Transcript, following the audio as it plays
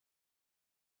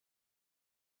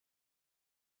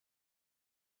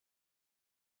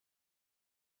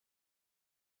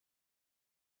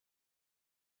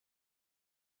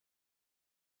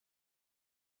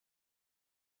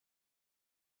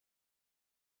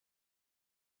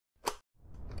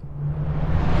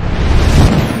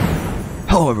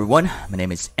Hello everyone, my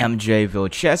name is MJ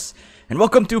Vilches, and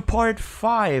welcome to part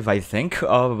 5, I think,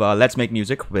 of Let's Make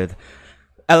Music with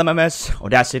LMMS,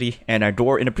 Audacity, and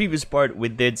Ardour. In the previous part, we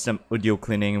did some audio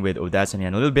cleaning with Audacity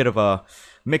and a little bit of a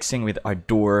mixing with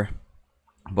Ardour.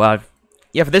 But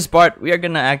yeah, for this part, we are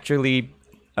gonna actually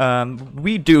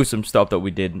redo some stuff that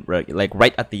we did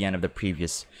right at the end of the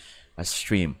previous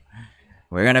stream.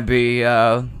 We're gonna be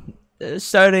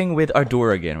starting with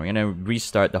Ardour again. We're gonna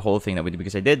restart the whole thing that we did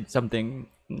because I did something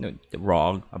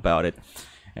wrong about it,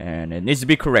 and it needs to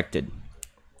be corrected.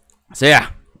 So yeah,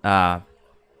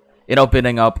 in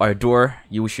opening up Ardour,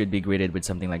 you should be greeted with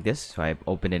something like this. So I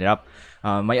opened it up.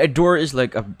 My Ardour is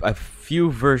like a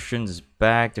few versions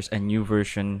back. There's a new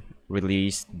version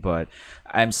released, but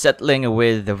I'm settling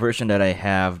with the version that I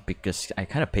have because I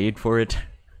kind of paid for it.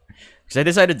 Because I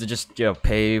decided to just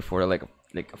pay for like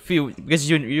a few, because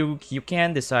you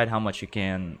can decide how much you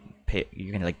can pay,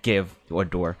 you can like give to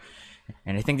Ardour.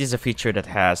 And I think this is a feature that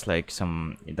has like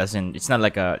some, it doesn't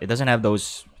have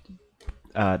those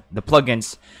the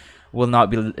plugins will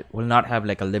not have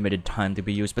like a limited time to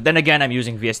be used. But then again, I'm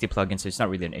using VST plugins, so it's not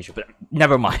really an issue, but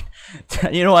never mind.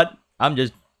 You know what, I'm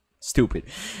just stupid.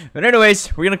 But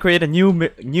anyways, we're gonna create a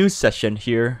new session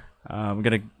here. I'm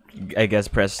gonna, I guess,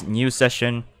 press new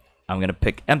session. I'm gonna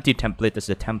pick empty template as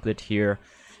the template here,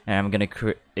 and I'm gonna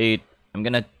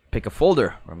pick a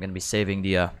folder where I'm gonna be saving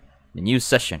the new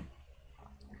session.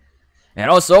 And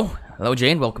also, hello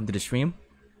Jane, welcome to the stream.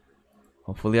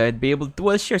 Hopefully I'd be able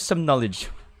to share some knowledge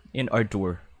in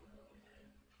Ardour.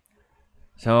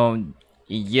 So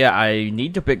yeah, I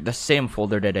need to pick the same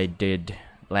folder that I did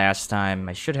last time.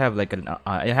 I should have like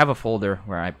I have a folder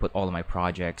where I put all of my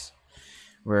projects.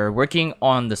 We're working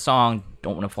on the song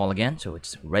Don't Wanna Fall Again, so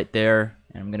it's right there.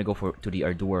 And I'm gonna go to the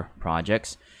Ardour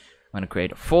projects. I'm gonna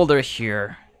create a folder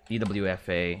here,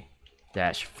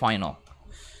 DWFA-final.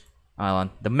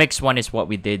 The mix one is what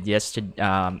we did yesterday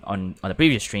on the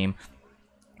previous stream,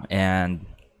 and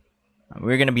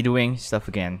we're gonna be doing stuff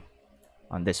again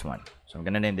on this one. So I'm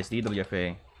gonna name this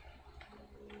DWFA.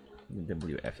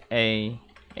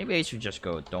 Maybe I should just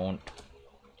go Don't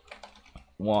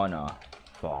Wanna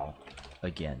Fall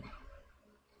Again.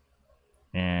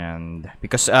 And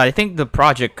because I think the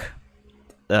project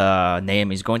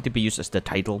name is going to be used as the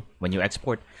title when you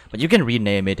export, but you can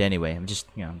rename it anyway. I'm just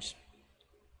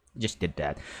did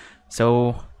that.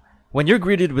 So when you're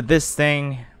greeted with this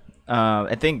thing,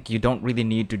 I think you don't really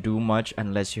need to do much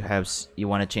unless you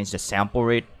want to change the sample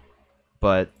rate.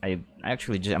 But I'm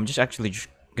just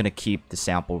gonna keep the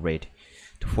sample rate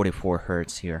to 44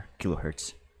 hertz here,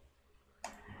 kilohertz.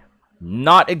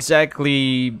 Not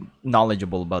exactly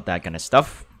knowledgeable about that kind of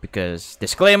stuff because,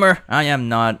 disclaimer, I am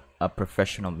not a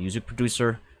professional music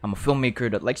producer. I'm a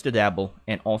filmmaker that likes to dabble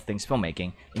in all things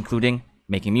filmmaking, including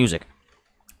making music.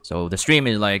 So the stream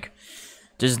is like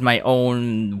just my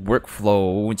own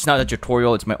workflow. It's not a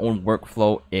tutorial, it's my own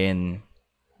workflow in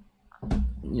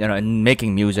in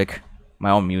making music,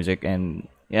 my own music. And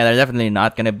yeah, they're definitely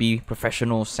not gonna be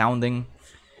professional sounding.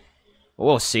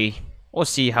 We'll see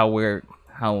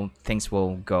how things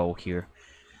will go here.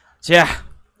 So yeah,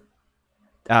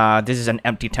 this is an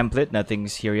empty template,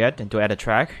 nothing's here yet. And to add a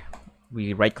track,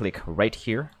 we right click right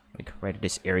here, like right at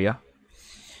this area,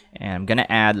 and I'm gonna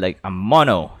add like a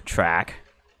mono track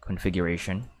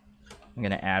configuration. I'm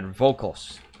gonna add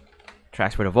vocals,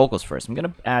 tracks for the vocals first. I'm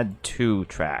gonna add 2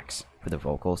 tracks for the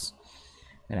vocals.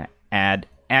 I'm gonna add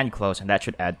and close, and that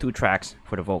should add 2 tracks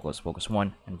for the vocals, vocals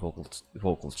 1 and vocals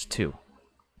 2.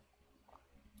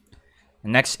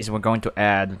 And next is we're going to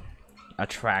add a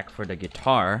track for the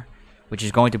guitar, which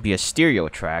is going to be a stereo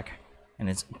track, and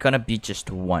it's gonna be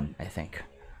just 1, I think.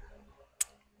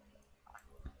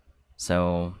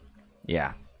 So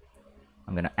yeah,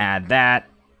 I'm gonna add that,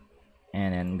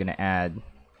 and then I'm gonna add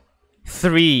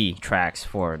 3 tracks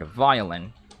for the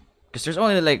violin, because there's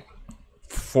only like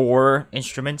 4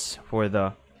 instruments for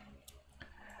the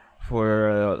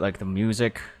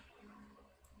music.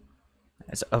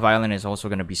 A violin is also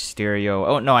gonna be stereo.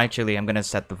 Oh no, actually, I'm gonna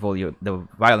set the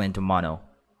violin to mono,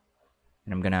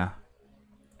 and I'm gonna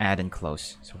add and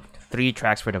close. So 3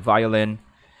 tracks for the violin.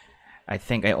 I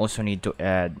think I also need to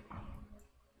add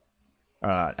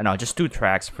no, just 2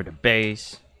 tracks for the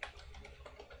bass.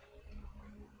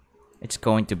 It's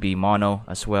going to be mono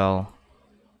as well.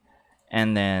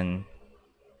 And then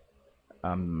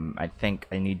I think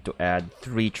I need to add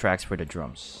 3 tracks for the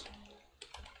drums.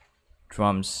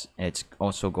 It's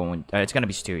also it's gonna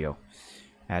be stereo.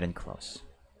 Add and close.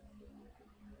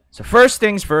 So first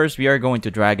things first, we are going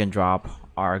to drag and drop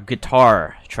our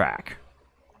guitar track.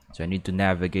 So I need to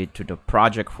navigate to the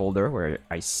project folder where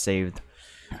I saved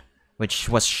which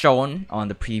was shown on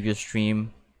the previous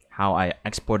stream, how I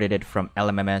exported it from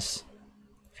LMMS.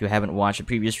 If you haven't watched the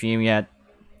previous stream yet,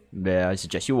 I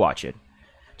suggest you watch it.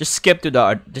 Just skip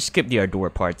the Ardour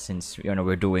part since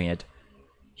we're doing it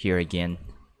here again.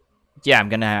 Yeah, I'm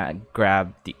gonna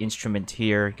grab the instrument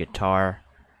here, guitar,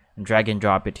 and drag and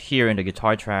drop it here in the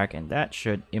guitar track, and that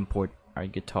should import our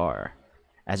guitar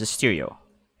as a stereo,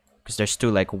 because there's two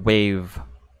like waveforms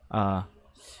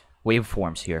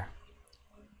here.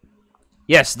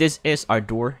 Yes, this is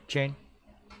Ardour chain.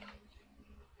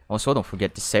 Also, don't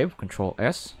forget to save. Control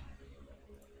S.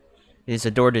 This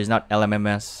Ardour is not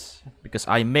LMMS because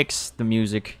I mix the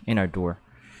music in Ardour.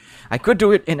 I could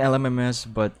do it in LMMS,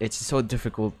 but it's so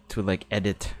difficult to like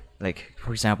edit, like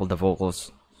for example the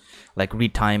vocals, like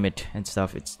retime it and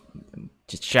stuff. It's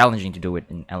just challenging to do it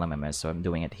in LMMS, so I'm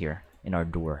doing it here in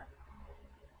Ardour.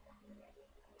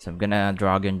 So I'm gonna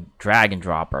drag and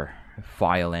drop our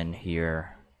violin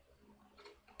here.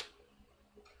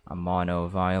 A mono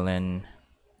violin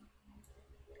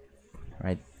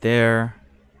right there.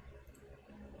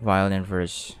 Violin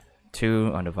verse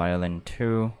 2 on the violin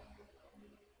 2.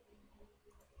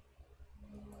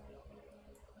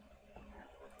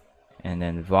 And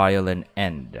then violin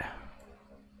end.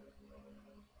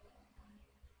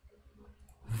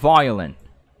 Violin.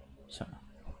 So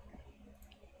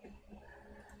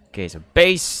okay, so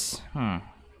bass.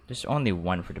 There's only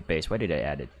one for the bass. Why did I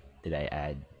add it? Did I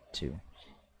add 2?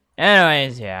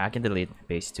 Anyways, yeah, I can delete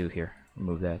bass 2 here.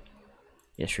 Remove that.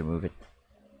 Yes, remove it.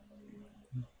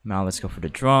 Now let's go for the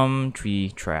drum.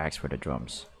 3 tracks for the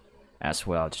drums as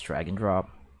well. Just drag and drop.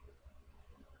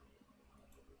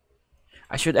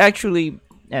 I should actually,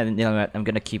 and you know what, I'm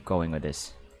gonna keep going with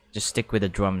this. Just stick with the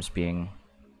drums being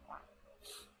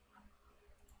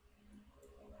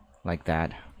like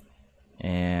that.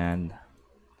 And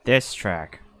this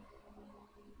track.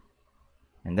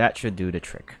 And that should do the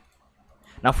trick.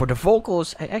 Now for the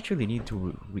vocals, I actually need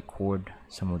to record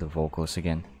some of the vocals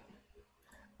again.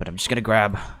 But I'm just gonna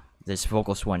grab this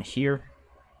vocals one here.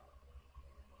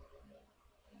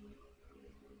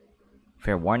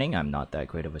 Fair warning, I'm not that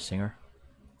great of a singer,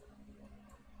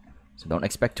 so don't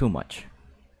expect too much.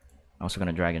 I'm also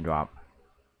gonna drag and drop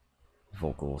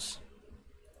vocals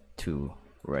to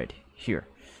right here.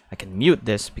 I can mute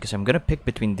this because I'm gonna pick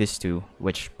between these two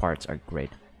which parts are great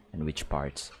and which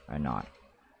parts are not.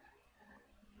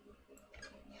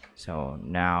 So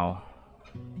now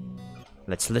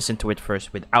let's listen to it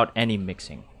first without any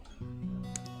mixing.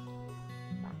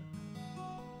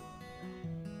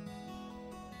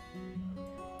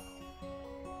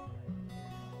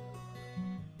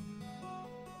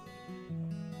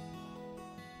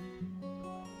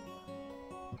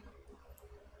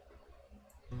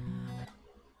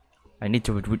 I need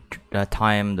to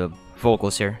time the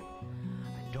vocals here.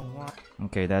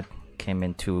 Okay, that came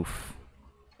in too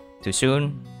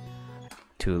soon,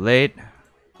 too late.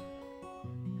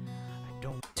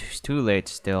 Too late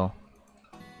still.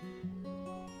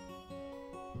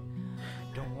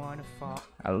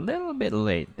 A little bit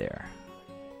late there.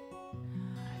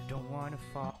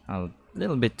 A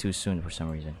little bit too soon for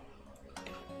some reason.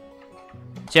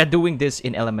 So yeah, doing this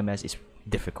in LMMS is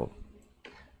difficult.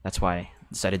 That's why I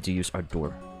decided to use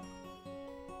Ardour.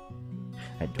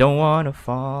 I don't wanna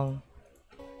fall.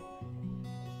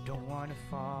 Don't wanna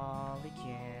fall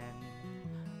again.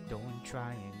 Don't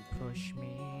try and push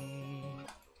me.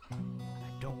 I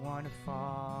don't wanna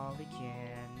fall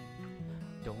again.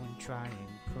 Don't try and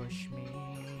push me.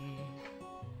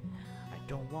 I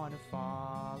don't wanna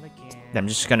fall again. I'm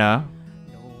just gonna,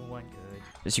 No one could.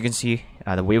 as you can see,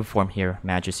 the waveform here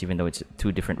matches even though it's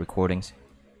 2 different recordings.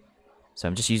 So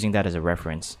I'm just using that as a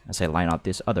reference as I line up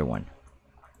this other one.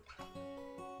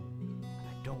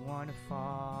 I don't wanna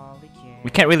fall again. We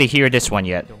can't really hear this one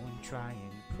yet. Don't try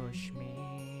and push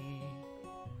me.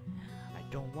 I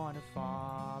don't wanna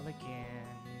fall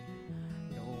again.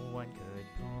 No one could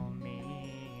pull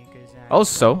me. 'Cause I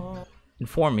Also, know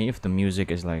inform me if the music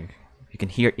is like,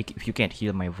 if you can't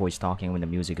hear my voice talking when the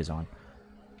music is on.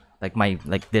 Like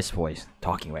this voice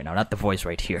talking right now, not the voice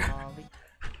right here.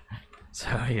 So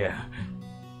yeah.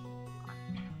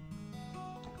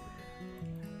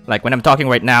 Like when I'm talking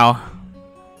right now.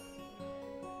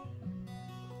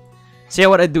 See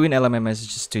what I do in LMMS is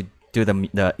just to do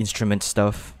the instrument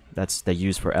stuff. That's the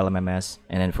use for LMMS,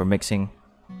 and then for mixing,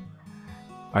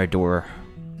 Ardour.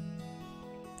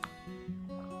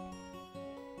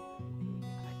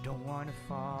 I don't wanna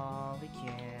fall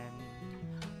again.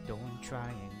 Don't try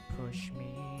and push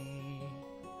me.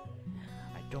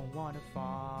 I don't wanna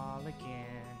fall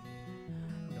again.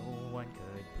 No one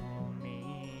could pull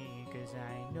me. 'Cause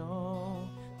I know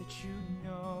that you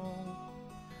know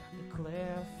the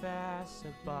cliff as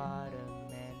a bottom,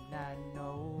 and I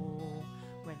know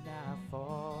when I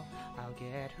fall, I'll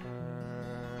get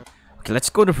hurt. Okay, let's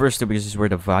go to verse 2 because this is where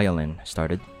the violin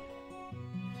started.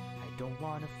 I don't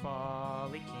wanna fall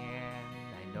again.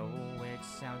 I know it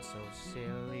sounds so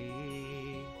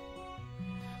silly.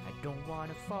 I don't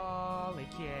wanna fall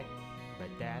again, but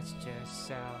that's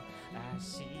just how I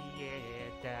see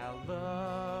it. That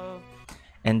love.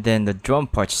 And then the drum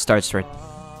part starts right.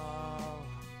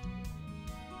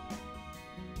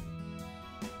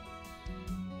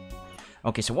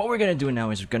 Okay, so what we're gonna do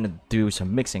now is we're gonna do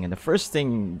some mixing, and the first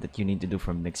thing that you need to do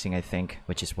for mixing, I think,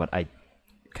 which is what I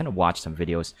kind of watched some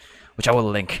videos, which I will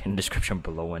link in the description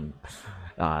below when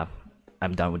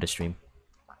I'm done with the stream.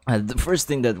 The first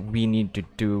thing that we need to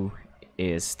do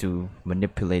is to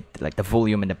manipulate like the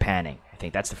volume and the panning. I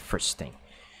think that's the first thing.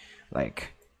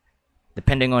 Like,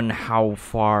 depending on how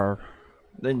far,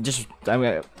 then just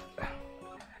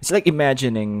it's like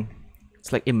imagining.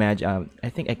 It's like imagine. I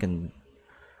think I can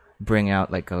bring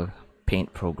out like a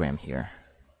paint program here.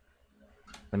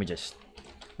 Let me just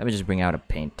bring out a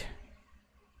paint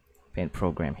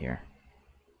program here.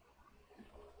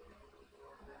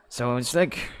 So it's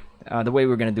like the way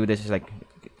we're gonna do this is like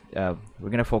we're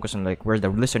gonna focus on like where the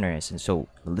listener is, and so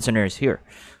the listener is here.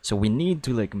 So we need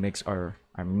to like mix our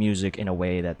music in a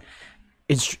way that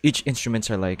each instruments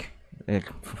are like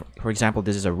for example,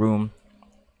 this is a room,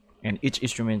 and each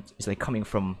instrument is like coming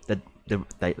from the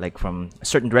like from a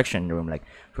certain direction in the room. Like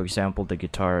for example, the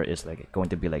guitar is like going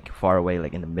to be like far away,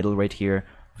 like in the middle right here.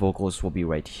 Vocals will be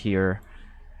right here.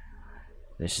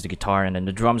 This is the guitar, and then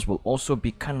the drums will also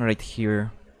be kind of right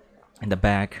here in the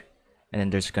back, and then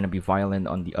there's gonna be violin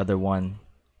on the other one,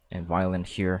 and violin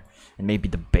here, and maybe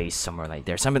the bass somewhere like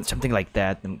there, something like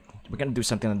that. And we're gonna do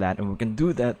something like that, and we can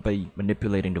do that by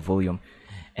manipulating the volume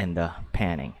and the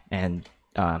panning and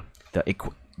the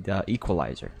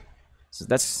equalizer. So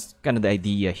that's kind of the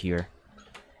idea here,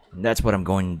 and that's what I'm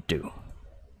going to do.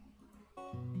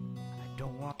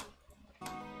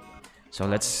 So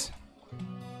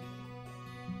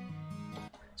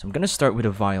I'm gonna start with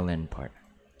the violin part.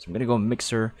 So I'm gonna go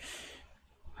mixer,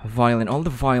 violin. All the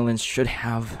violins should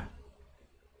have,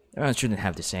 shouldn't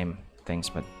have the same things,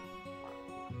 but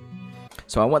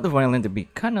so I want the violin to be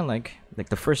kind of like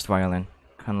the first violin,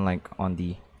 kind of like on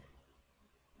the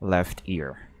left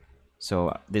ear.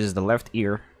 So this is the left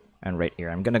ear and right ear.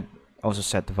 I'm gonna also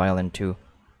set the violin to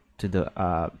the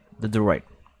right,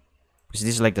 because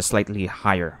this is like the slightly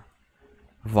higher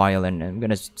violin, and I'm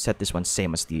gonna set this one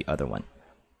same as the other one.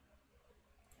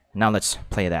 Now let's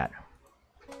play that.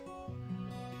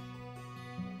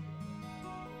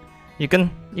 You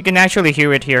can actually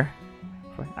hear it here.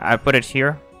 I put it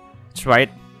here. It's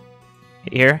right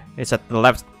here. It's at the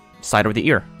left side of the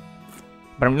ear,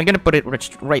 but I'm gonna put it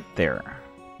right there.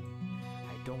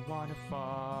 I don't wanna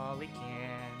fall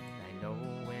again. I know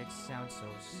it sounds so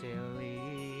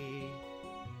silly.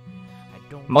 I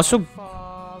don't wanna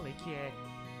fall again,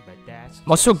 but that's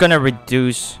I'm also gonna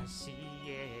reduce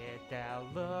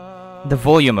the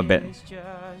volume a bit. it's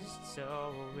just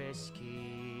so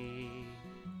risky.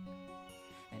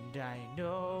 And I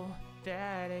know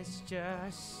that it's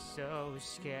just so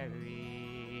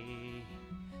scary.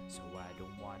 So I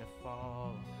don't wanna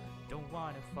fall, don't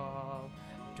wanna fall,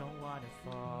 don't wanna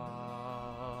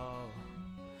fall.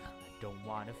 I don't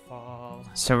wanna fall.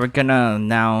 So we're gonna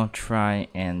now try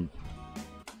and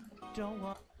Don't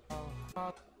wanna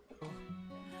fall.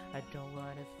 I don't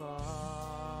wanna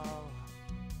fall.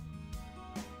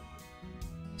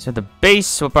 so the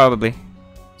bass will probably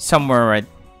somewhere right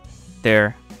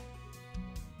there.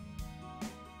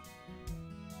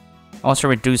 Also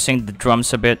reducing the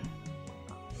drums a bit.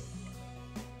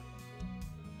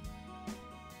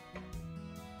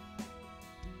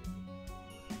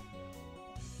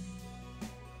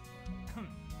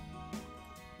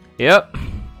 Yep.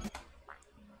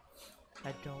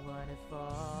 I don't wanna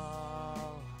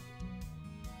fall.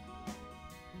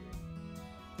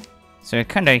 So I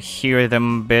kind of hear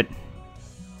them a bit.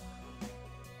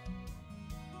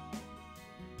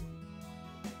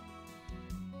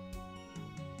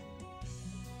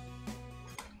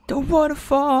 Don't wanna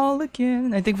fall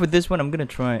again. I think for this one I'm gonna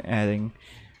try adding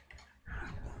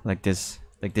like this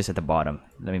at the bottom.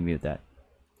 Let me mute that.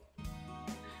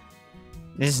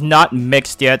 This is not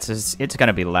mixed yet, so it's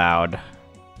gonna be loud.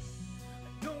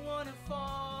 Don't wanna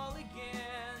fall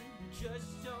again,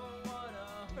 just don't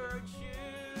wanna hurt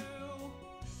you.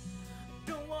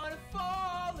 Don't wanna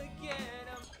fall again.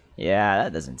 Yeah,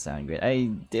 that doesn't sound great. I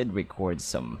did record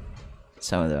some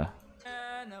of the.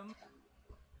 I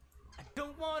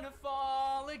don't wanna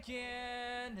fall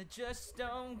again, just just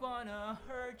don't wanna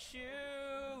hurt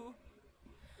you.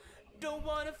 Don't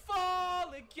wanna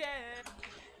fall again.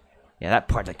 Yeah, that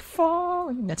part like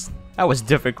falling. That was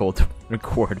difficult to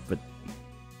record, but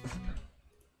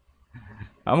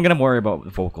I'm gonna worry about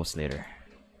vocals later.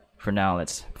 For now,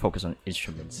 let's focus on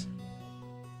instruments.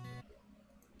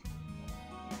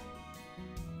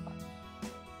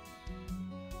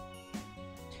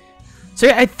 So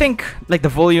yeah, I think like the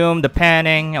volume, the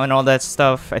panning, and all that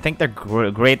stuff, I think they're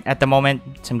great at the moment.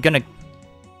 So I'm gonna...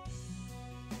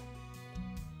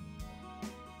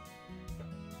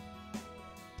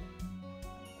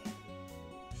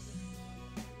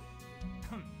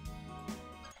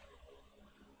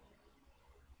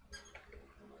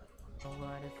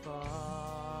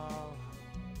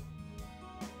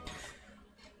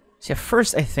 So yeah,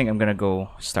 first I think I'm gonna go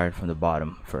start from the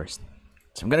bottom first.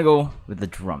 So I'm gonna go with the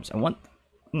drums. I want...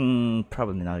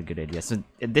 probably not a good idea. So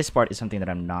this part is something that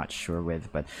I'm not sure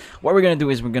with, but what we're gonna do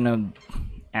is we're gonna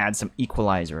add some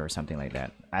equalizer or something like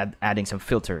that. Adding some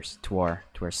filters to our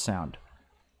sound.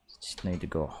 Just need to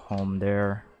go home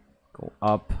there, go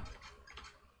up.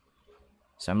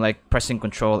 So I'm like pressing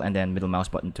control and then middle mouse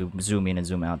button to zoom in and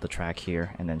zoom out the track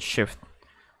here, and then shift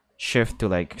to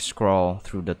like scroll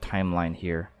through the timeline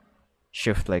here.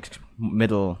 Shift like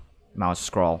middle mouse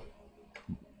scroll,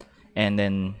 and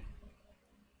then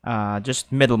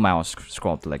just middle mouse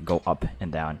scroll to like go up and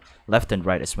down. Left and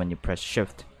right is when you press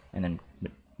shift and then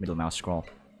middle mouse scroll.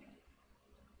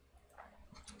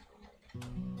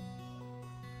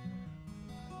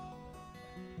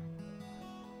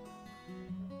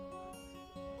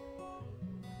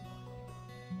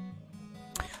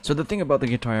 So the thing about the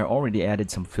guitar, I already added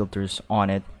some filters on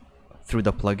it through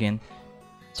the plugin,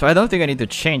 so I don't think I need to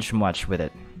change much with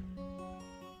it.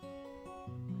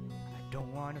 I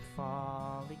don't wanna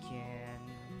fall again.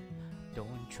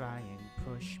 Don't try and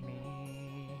push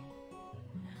me.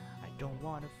 I don't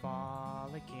wanna fall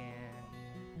again.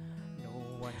 No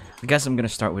one. I guess I'm gonna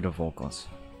start with the vocals.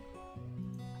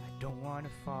 I don't wanna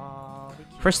fall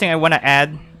again. First thing I want to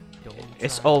add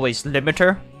is always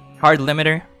limiter, hard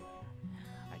limiter.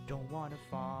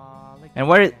 And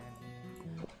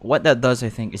what that does, I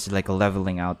think, is like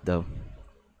leveling out the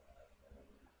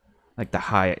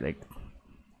high,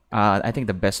 I think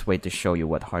the best way to show you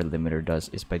what hard limiter does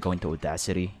is by going to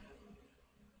Audacity,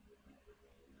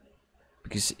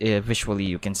 because visually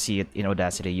you can see it in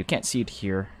Audacity. You can't see it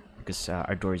here because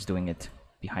Ardour is doing it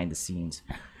behind the scenes.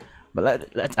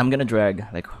 But I'm gonna drag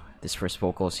like this first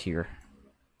vocals here,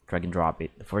 drag and drop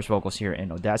it. The first vocals here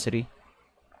in Audacity.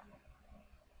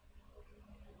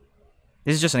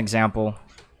 This is just an example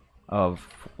of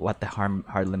what the hard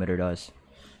limiter does.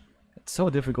 It's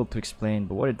so difficult to explain,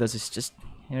 but what it does is just,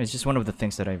 you know, it's just one of the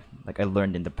things that I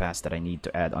learned in the past that I need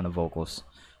to add on the vocals.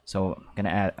 So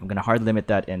I'm gonna hard limit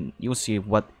that, and you'll see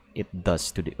what it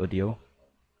does to the audio.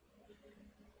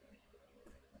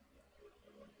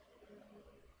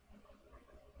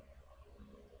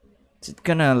 It's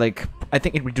gonna like, I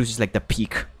think it reduces like the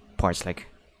peak parts, like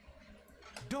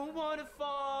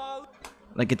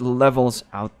it levels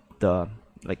out the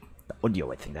the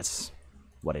audio. I think that's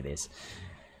what it is.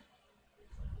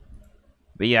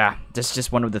 But yeah, that's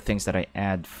just one of the things that I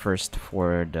add first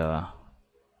for the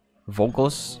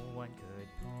vocals.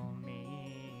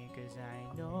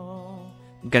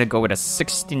 I'm gonna go with a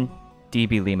 16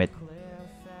 dB limit.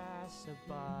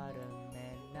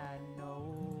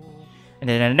 And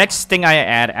then the next thing I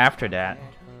add after that,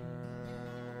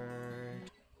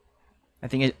 I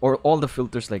think all the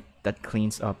filters like that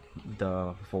cleans up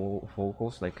the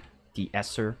vocals, like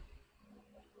de-esser.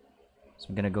 So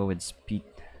I'm gonna go with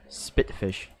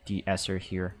Spitfish de-esser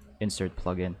here. Insert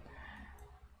plugin.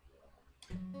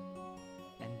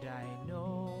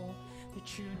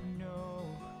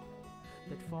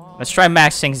 Let's try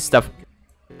maxing stuff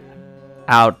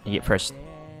out first.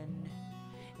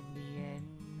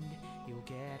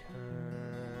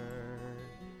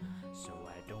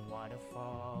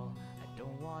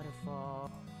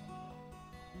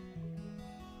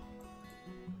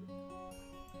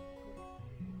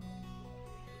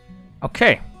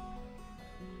 Okay.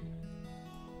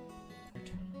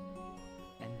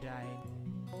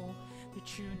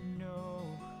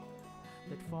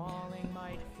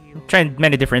 I'm trying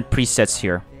many different presets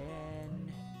here.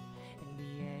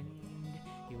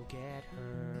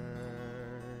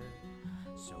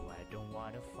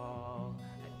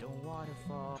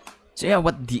 So yeah,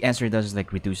 what the answer does is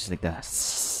like reduces like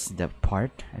the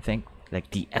part, I think, like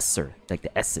the esser, like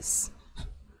the s's.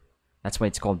 That's why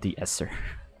it's called the esser.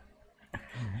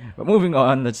 But moving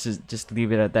on, let's just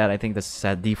leave it at that. I think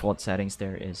the default settings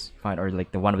there is fine, or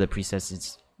like the one of the presets,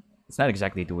 it's not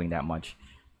exactly doing that much.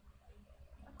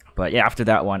 But yeah, after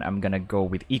that one, I'm gonna go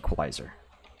with equalizer.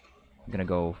 I'm gonna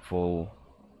go full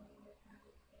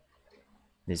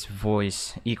this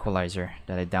voice equalizer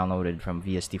that I downloaded from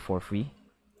VST for free.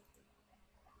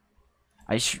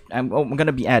 I'm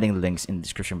gonna be adding links in the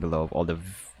description below of all the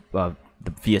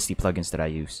VST plugins that I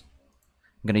use.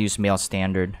 I'm gonna use male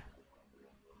standard.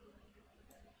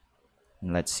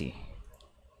 And let's see.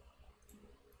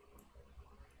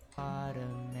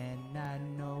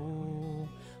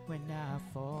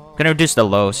 Gonna reduce the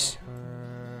lows.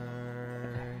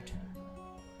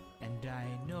 And I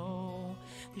know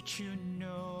that you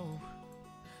know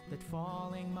that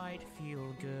falling might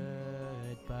feel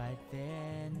good, but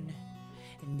then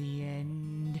in the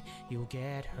end you'll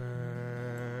get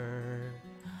hurt.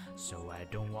 So I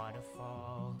don't wanna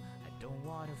fall, I don't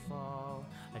wanna fall,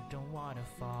 I don't wanna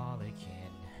fall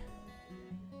again.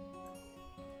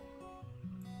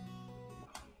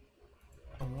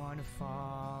 I don't wanna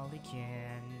fall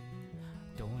again.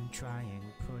 Don't try and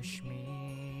push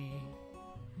me.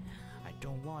 I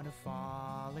don't wanna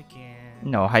fall again.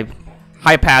 No,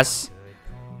 high pass.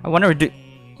 I wanna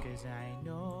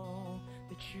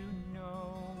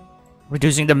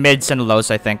reducing the mids and lows,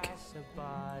 I think.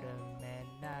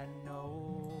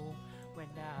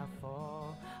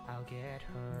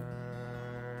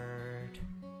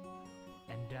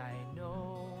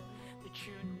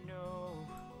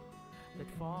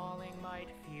 Falling might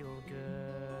feel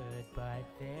good, but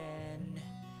then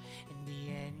in the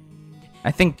end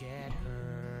I think get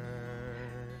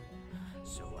hurt.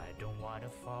 So I don't wanna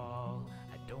fall,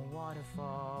 I don't wanna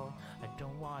fall, I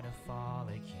don't wanna fall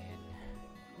again.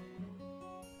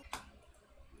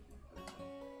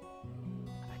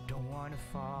 I don't wanna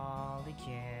fall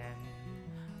again.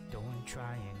 Don't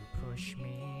try and push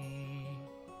me.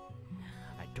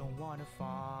 I don't wanna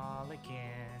fall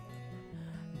again.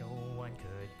 No one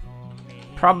could pull me.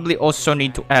 probably also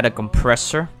need to add a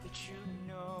compressor.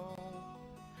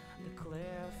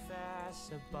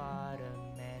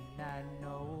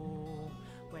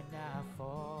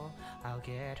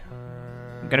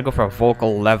 I'm gonna go for a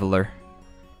vocal leveler.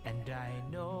 And I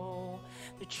know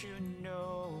that you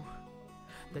know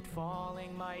that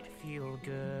falling might feel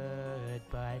good,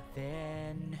 but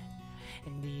then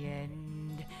in the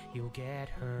end you'll get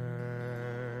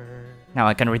hurt. Now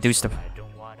I can reduce the. I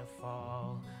don't wanna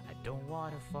fall, I don't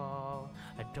wanna fall,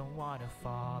 I don't wanna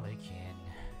fall again.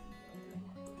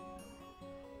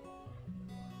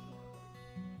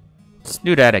 Let's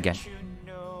do that again.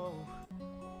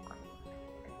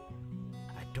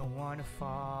 I don't wanna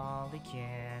fall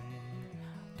again.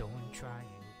 Don't try and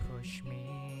push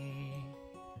me.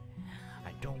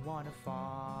 I don't wanna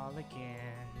fall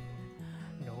again.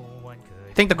 No one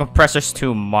could. I think the compressor's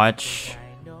too much.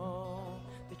 I know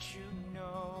that you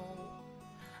know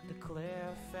the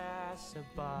cliff has a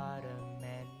bottom,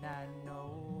 and I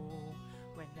know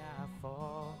when I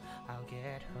fall I'll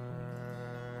get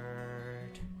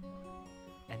hurt.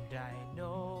 And I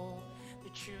know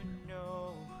that you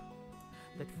know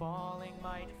that falling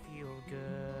might feel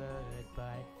good,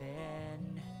 but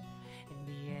then in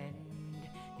the end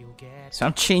you'll get. So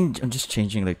I'm just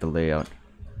changing like the layout.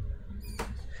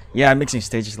 Yeah, I'm mixing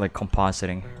stages like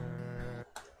compositing.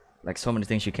 Like so many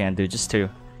things you can do just to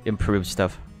improve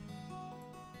stuff.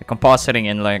 Like compositing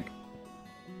and like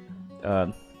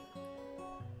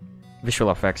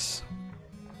visual effects.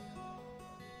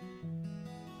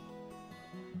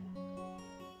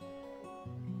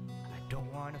 I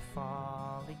don't wanna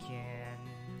fall again.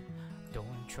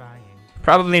 Don't try and.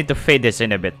 Probably need to fade this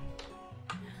in a bit.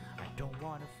 I don't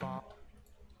wanna fall.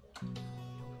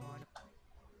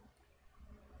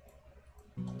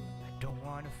 I don't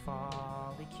wanna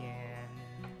fall again.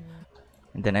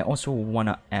 And then I also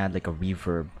wanna add like a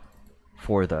reverb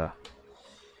for this.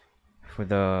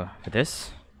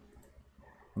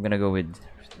 I'm gonna go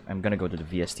to the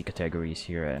VST categories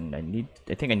here, and I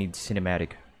think I need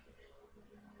cinematic.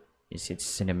 Is it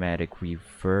cinematic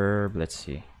reverb? Let's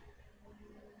see.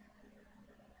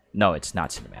 No, it's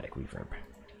not cinematic reverb.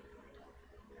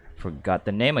 Forgot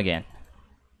the name again.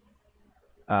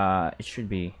 It should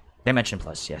be Dimension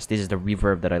Plus. Yes, this is the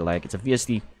reverb that I like. It's a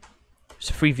VST. It's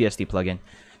a free VST plugin.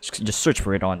 Just search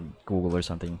for it on Google or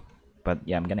something. But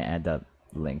yeah, I'm gonna add the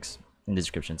links in the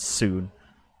description soon.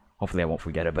 Hopefully I won't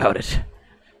forget about it.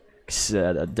 Cause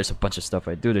there's a bunch of stuff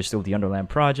I do. There's still the Underland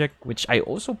project, which I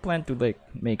also plan to like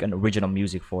make an original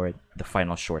music for it, the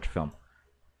final short film.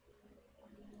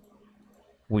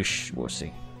 We'll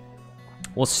see.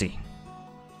 We'll see.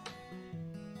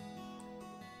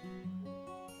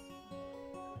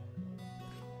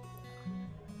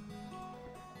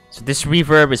 So this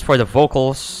reverb is for the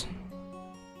vocals.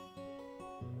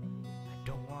 I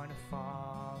don't wanna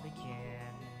fall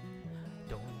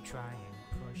try and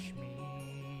push me.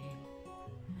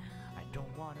 I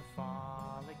don't wanna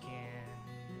fall again.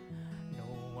 No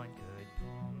one could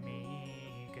pull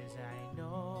me, 'cause I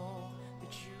know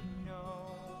that you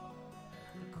know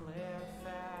the cliff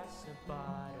has a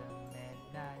bottom,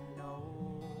 and I know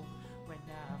when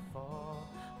I fall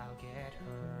I'll get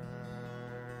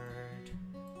hurt.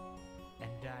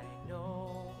 And I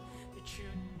know that you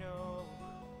know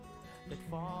that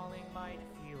falling might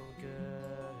feel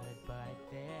good, but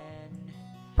then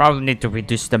Probably need to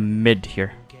reduce the mid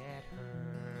here. you get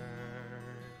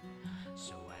hurt.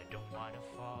 So I don't wanna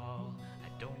fall, I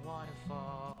don't wanna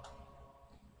fall.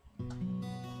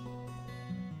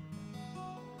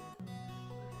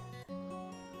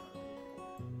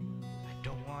 I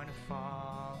don't wanna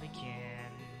fall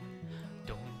again.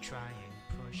 Don't try and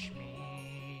push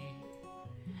me.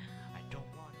 I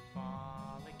don't wanna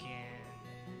fall again.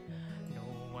 No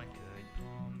one could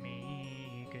pull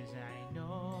me, 'cause I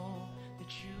know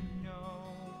that you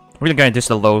know We're gonna do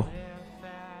the low. cliff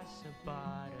has a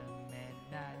bottom,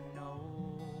 and I know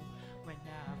when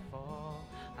I fall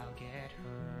I'll get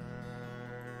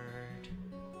hurt.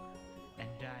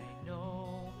 And I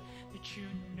know that you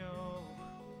know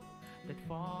that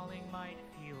falling might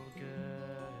feel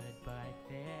good, but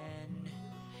then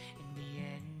in the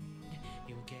end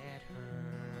you'll get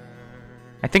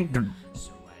hurt. I think the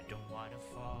So I don't wanna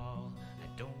fall, I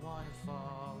don't wanna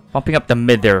fall, bumping up the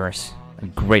mid there is a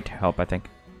great help, I think.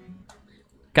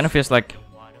 Kind of feels like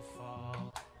don't wanna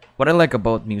fall. what I like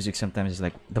about music sometimes is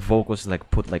like the vocals like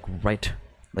put like right,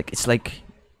 like it's like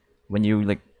when you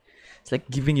like it's like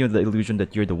giving you the illusion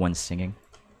that you're the one singing,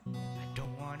 I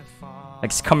don't wanna fall. like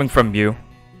it's coming from you.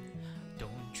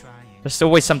 Don't try and There's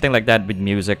always something like that with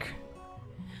music,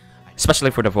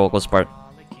 especially for the vocals part.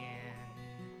 fall again.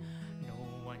 No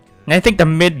one could. And I think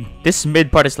this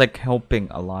mid part is like helping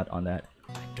a lot on that.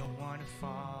 I don't wanna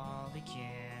fall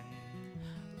again.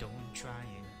 Don't try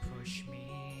and push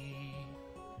me.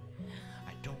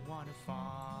 I don't wanna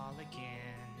fall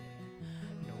again.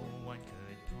 No one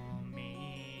could pull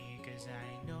me, 'cause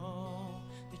I know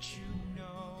that you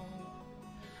know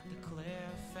the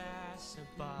cliff has a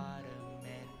bottom,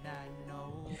 and I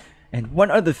know. And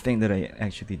one other thing that I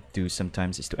actually do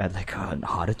sometimes is to add like an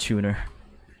auto-tuner.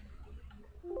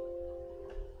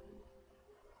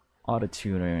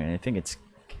 Auto-tuner, and I think it's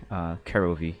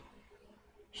KoFi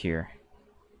here.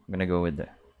 I'm gonna go with the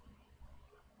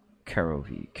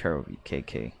KoFi,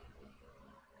 KK.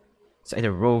 It's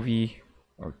either Rovi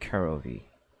or KoFi.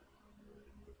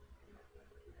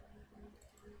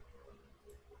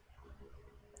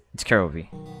 It's KoFi.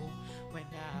 When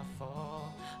I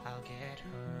fall, I'll get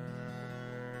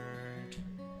hurt.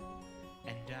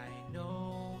 And I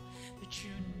know that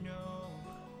you know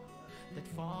that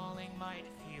falling might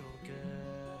feel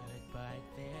good, but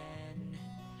then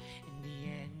in the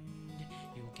end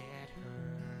you'll get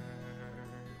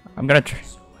hurt. I'm gonna try.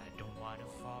 So I don't wanna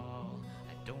fall,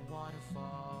 I don't wanna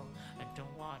fall, I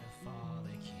don't wanna fall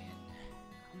again.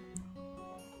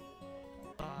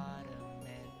 Bottom,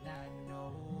 and I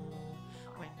know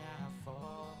when I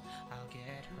fall I'll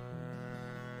get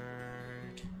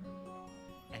hurt.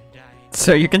 And I know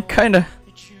So you can kind of.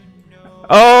 that you know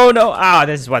Oh no! Ah,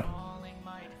 this is what falling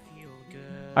might feel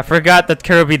good. I forgot that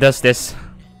KoFi does this.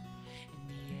 In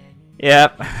the end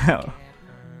Yep. get hurt.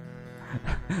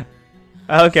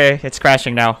 Okay, it's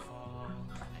crashing now.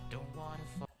 I don't wanna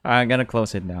fall. I'm gonna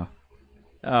close it now.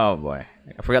 Oh boy,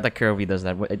 I forgot that KoFi does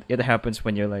that. It happens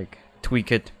when you like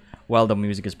tweak it while the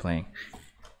music is playing.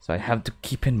 So I have to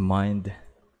keep in mind.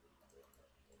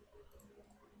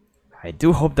 I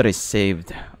do hope that I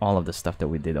saved all of the stuff that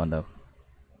we did on the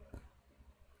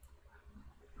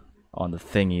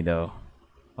thingy though,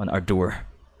 on Ardour.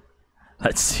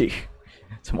 Let's see.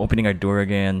 So I'm opening Ardour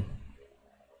again.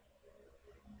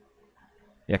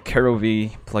 Yeah,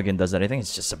 KoFi plugin does that. I think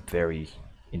it's just a very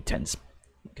intense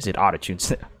because it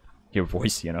auto-tunes your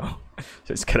voice, you know.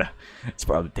 So it's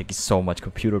probably taking so much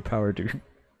computer power to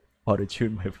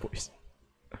auto-tune my voice.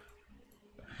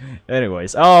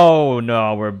 Anyways, oh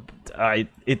no,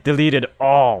 it deleted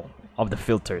all of the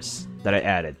filters that I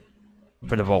added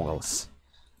for the vocals.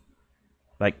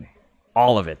 Like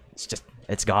all of it.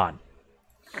 It's gone.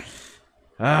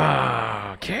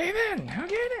 Okay then.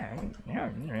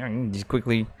 Just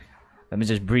quickly, let me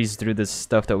just breeze through this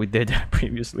stuff that we did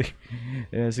previously.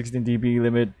 16 dB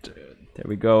limit. There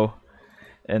we go.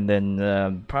 And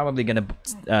then probably gonna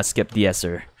skip the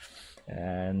ESR.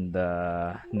 And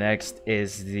next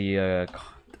is the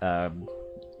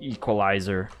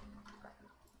equalizer.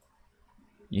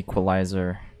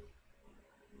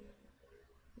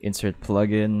 Insert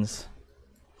plugins.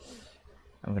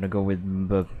 I'm gonna go with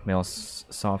the male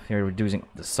soft here, reducing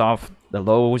the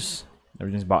lows,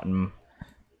 reducing bottom,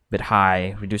 bit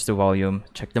high, reduce the volume,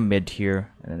 check the mid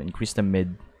here, and then increase the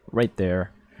mid right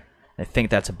there. I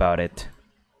think that's about it.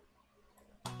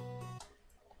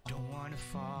 Don't wanna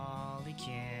fall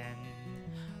again.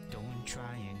 Don't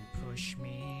try and push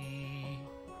me.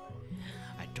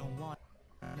 I don't wanna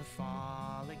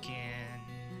fall again.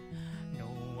 No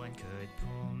one could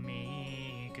pull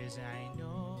me, 'cause I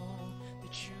know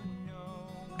that you know.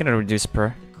 I'm gonna reduce per.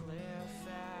 The cliff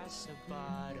has a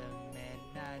bottom,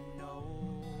 and I know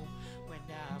when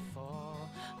I fall,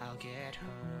 I'll get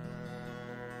hurt.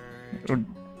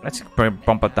 Let's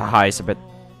bump up the highs a bit.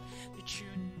 That you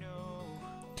know.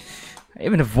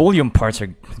 Even the volume parts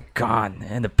are gone,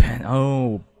 and the pen.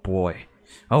 Oh boy.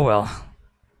 Oh well.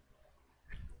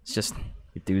 Let's just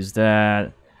reduce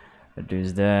that.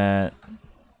 Reduce that.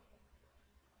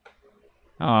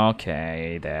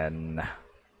 Okay then.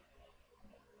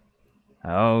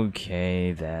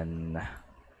 Okay then.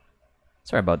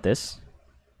 Sorry about this.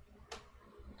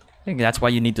 I think that's why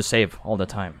you need to save all the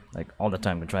time. Like all the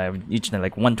time. Try each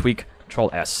like one tweak, Control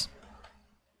S.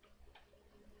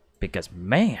 Because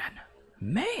man,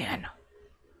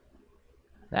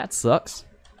 that sucks.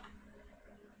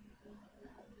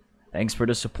 Thanks for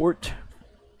the support.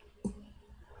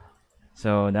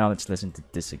 So now let's listen to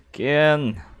this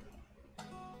again.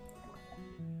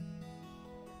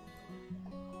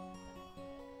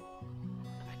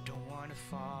 I don't wanna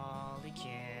fall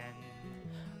again.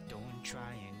 Don't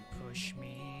try and push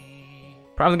me.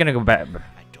 Probably gonna go back.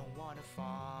 I don't wanna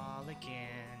fall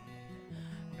again.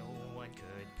 No one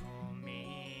could pull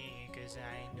me, 'cause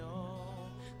I know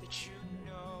that you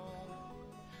know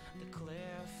the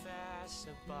cliff has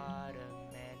a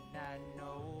bottom, and I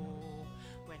know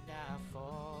when I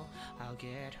fall, I'll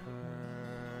get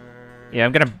hurt. Yeah,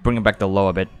 I'm gonna bring back the low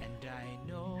a bit. And I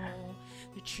know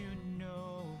that you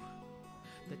know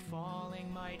that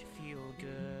falling might feel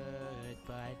good,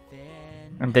 but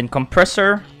then And then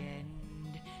compressor. in the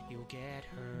end you'll get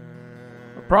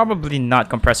hurt. Probably not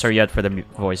compressor yet for the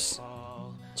voice.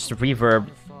 Fall, Just reverb.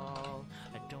 fall,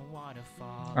 I don't wanna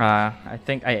fall. I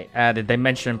think I added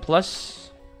dimension plus.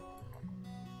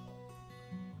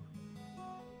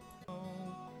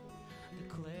 The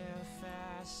cliff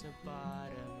has a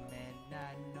bottom, and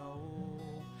I know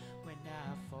when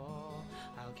I fall,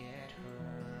 I'll get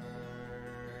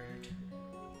hurt.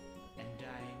 And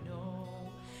I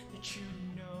know that you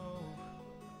know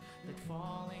that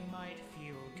falling might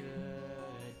feel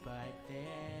good, but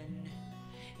then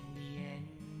in the end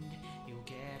you'll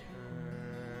get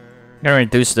hurt. Gonna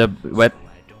reduce the wet.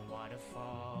 I don't wanna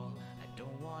fall, I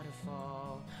don't wanna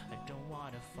fall, I don't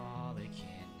wanna fall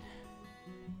again.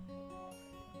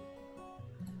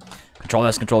 Control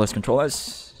S, Control S, Control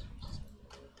S.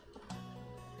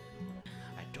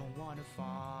 I don't wanna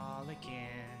fall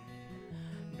again.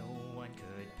 No one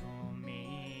could pull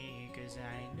me, 'cause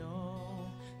I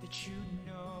know that you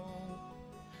know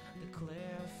the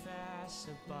cliff has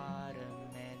a bottom,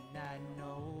 and I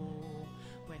know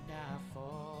when I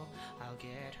fall, I'll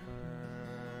get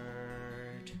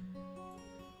hurt.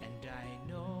 And I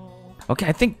know. Okay,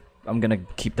 I think I'm gonna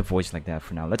keep the voice like that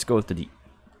for now. Let's go to the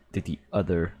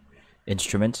other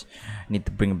instruments. I need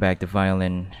to bring back the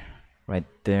violin right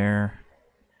there.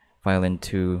 Violin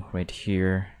 2 right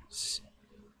here.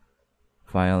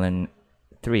 Violin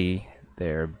 3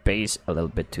 there. Bass a little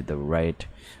bit to the right.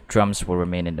 Drums will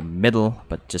remain in the middle,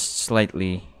 but just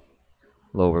slightly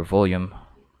lower volume.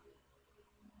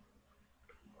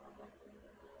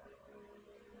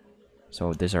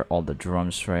 So these are all the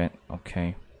drums, right?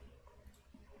 Okay.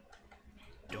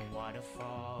 Don't wanna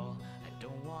fall, I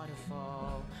don't wanna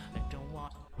fall, I don't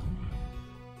want.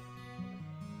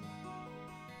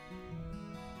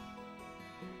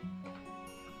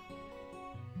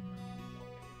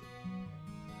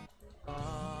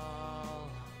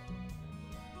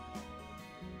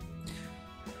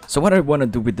 So what I want to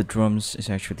do with the drums is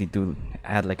actually to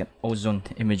add like an ozone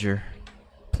imager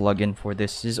plugin for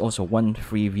this. This is also one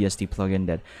free VST plugin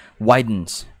that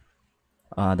widens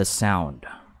the sound.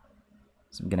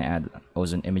 So I'm gonna add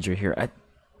ozone imager here.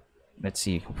 Let's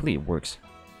see, hopefully it works.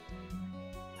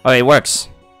 Oh, it works.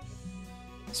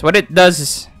 So what it does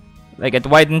is like it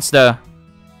widens the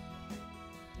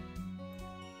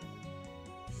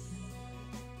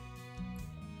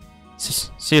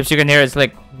see if you can hear, it's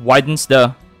like widens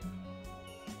the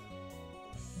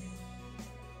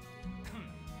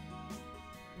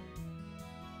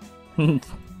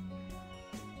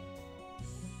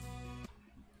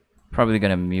probably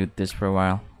gonna mute this for a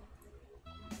while.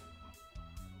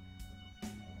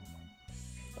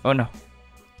 Oh no.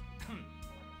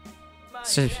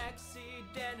 So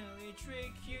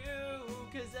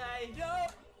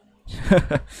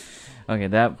okay,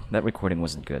 that recording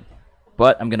wasn't good,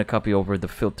 but I'm gonna copy over the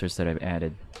filters that I've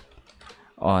added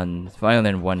on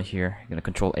Violin 1 here. I'm gonna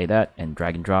Control A that and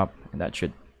drag and drop, and that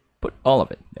should put all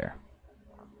of it there.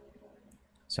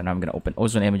 So now I'm gonna open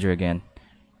Ozone Imager again.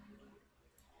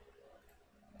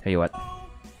 Tell you what,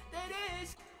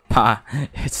 ha,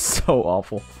 it's so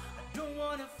awful.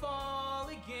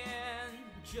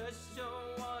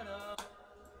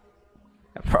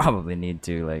 I probably need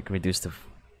to like reduce the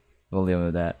volume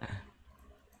of that.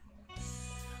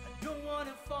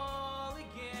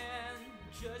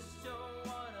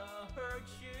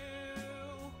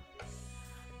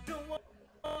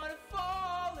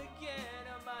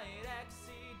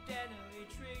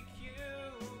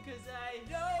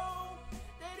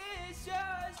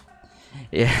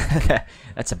 Yeah,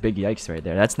 that's a big yikes right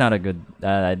there. That's not a good.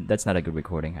 That's not a good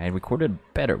recording. I recorded a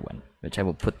better one, which I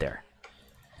will put there.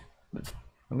 But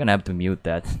I'm gonna have to mute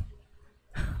that.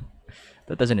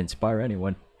 That doesn't inspire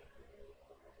anyone.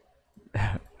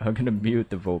 I'm gonna mute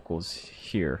the vocals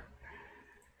here.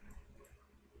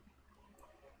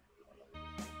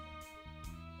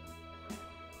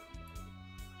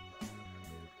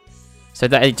 So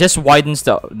that it just widens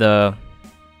the.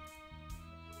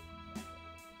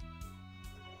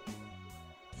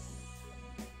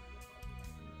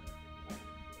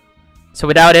 So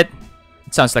without it,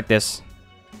 it sounds like this,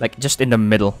 like just in the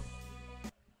middle.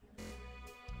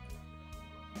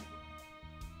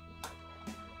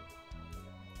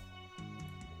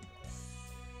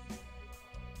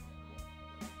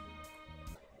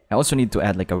 I also need to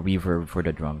add like a reverb for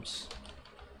the drums.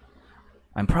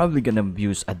 I'm probably gonna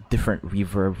use a different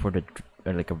reverb for the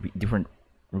different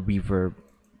reverb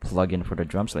plugin for the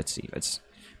drums. Let's see. Because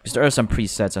there are some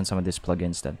presets on some of these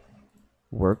plugins that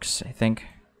works, I think.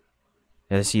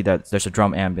 Yeah, I see that there's a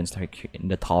drum ambience like in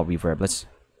the tall reverb. Let's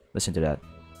listen to that.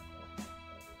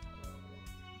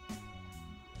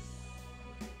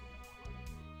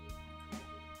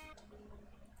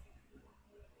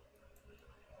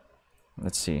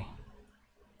 Let's see.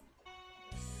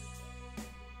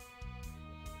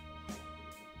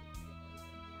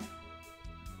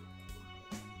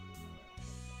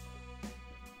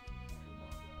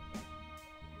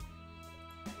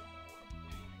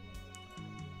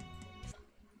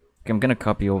 Okay, I'm gonna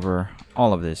copy over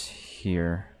all of this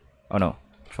here. Oh no,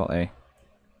 Control A.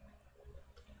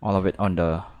 All of it on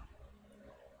the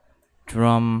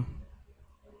drum.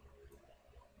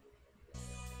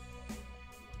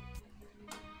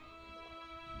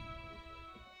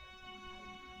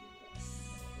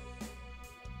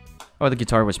 Oh, the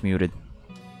guitar was muted.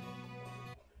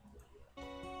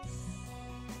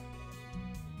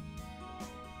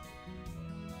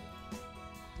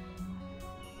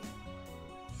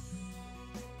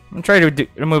 I'm trying to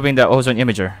removing the ozone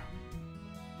imager.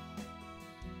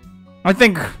 I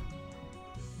think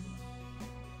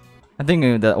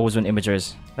the ozone imager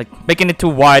is like making it too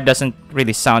wide doesn't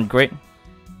really sound great.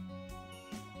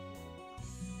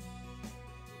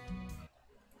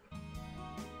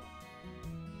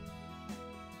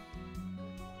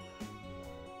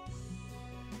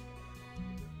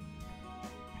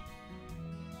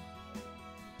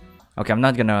 Okay, I'm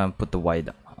not gonna put the wide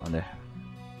on there.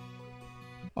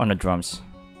 On the drums.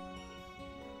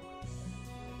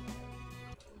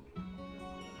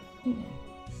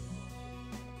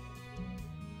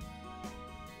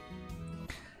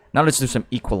 Now let's do some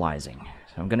equalizing.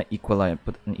 So I'm gonna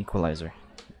put an equalizer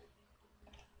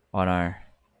on our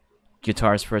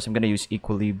guitars first. I'm gonna use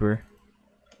Equilibre.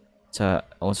 It's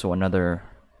also another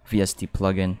VST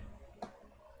plugin.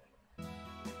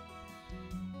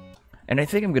 And I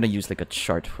think I'm gonna use like a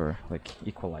chart for like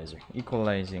equalizer.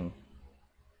 Equalizer.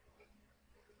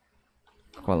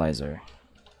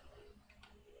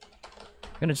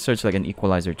 I'm gonna search like an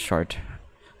equalizer chart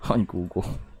on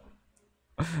Google.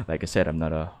 Like I said, I'm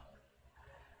not a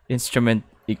instrument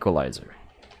equalizer.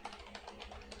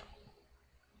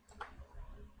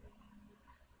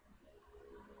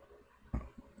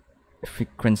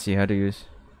 Frequency, how to use?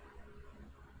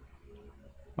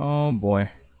 Oh boy.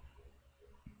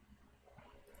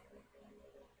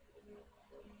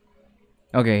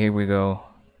 Okay, here we go.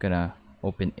 Gonna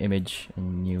open image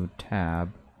in new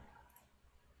tab.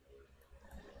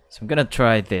 So I'm gonna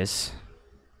try this.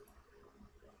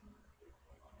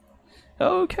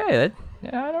 Okay,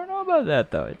 yeah, I don't know about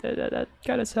that though. That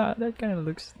kind of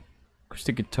looks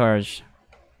acoustic guitars.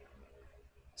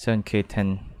 7K,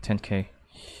 10K.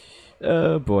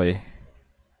 Oh boy.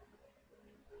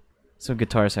 So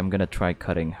guitars, I'm gonna try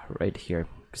cutting right here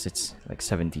because it's like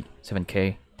 7K,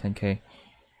 10K.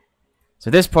 So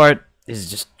this part, this is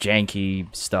just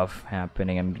janky stuff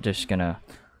happening. I'm just gonna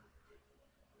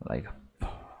like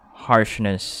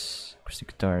harshness acoustic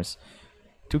guitars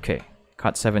 2K,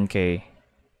 cut 7K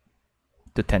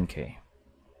to 10K.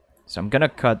 So I'm gonna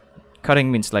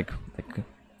cutting means like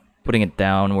putting it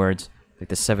downwards, like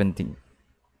the 17.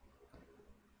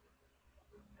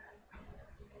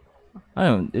 I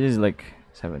don't know, it is like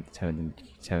 7K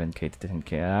to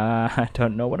 10K. I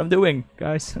don't know what I'm doing,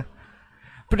 guys.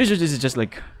 Pretty sure this is just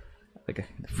like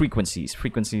frequencies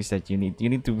that you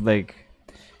need to like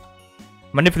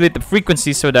manipulate the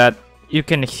frequencies so that you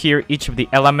can hear each of the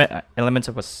elements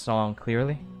of a song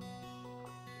clearly.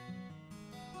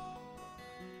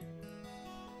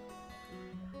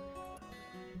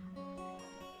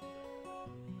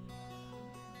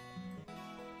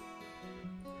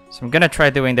 So I'm gonna try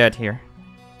doing that here.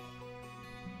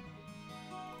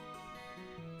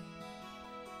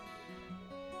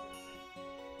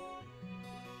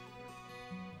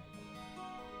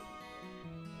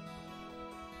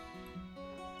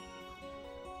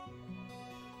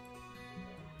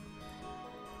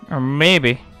 Or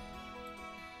maybe.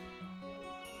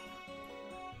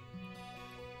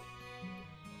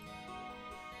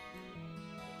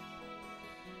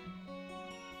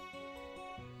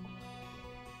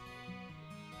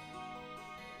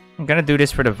 I'm gonna do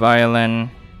this for the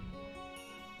violin.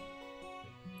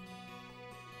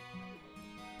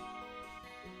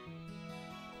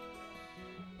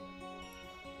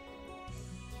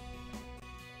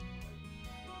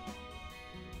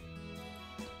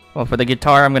 Well, for the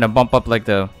guitar, I'm gonna bump up like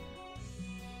the...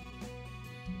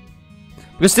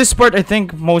 Because this part, I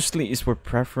think, mostly is for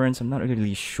preference. I'm not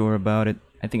really sure about it.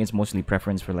 I think it's mostly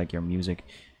preference for like your music.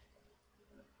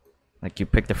 Like you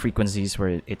pick the frequencies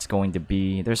where it's going to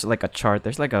be. There's like a chart.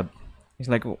 There's like it's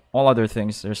like all other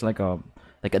things. There's like a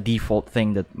default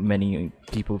thing that many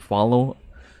people follow.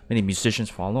 Many musicians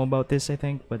follow about this, I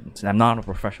think. But I'm not a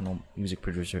professional music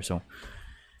producer, so...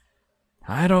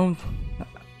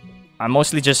 I'm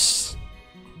mostly just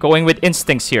going with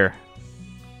instincts here.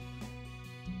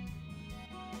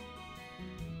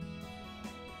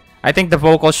 I think the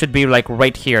vocals should be like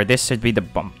right here. This should be the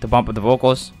bump of the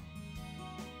vocals.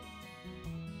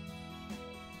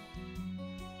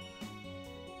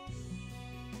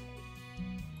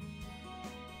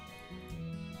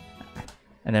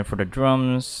 And then for the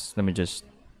drums, let me just...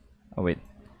 Oh wait,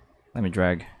 let me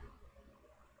drag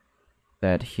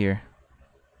that here.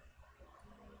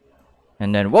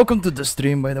 And then welcome to the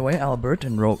stream, by the way, Albert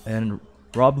and Rob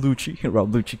Lucci,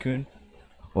 Rob Lucci-kun.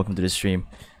 Welcome to the stream.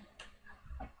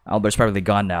 Albert's probably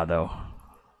gone now, though.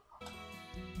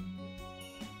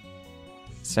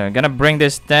 So I'm gonna bring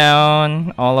this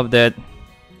down, all of that.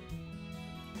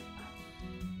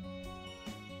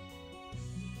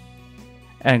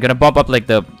 And I'm gonna bump up like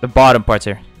the bottom parts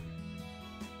here.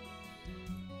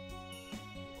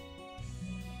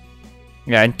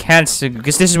 Yeah, and cancel,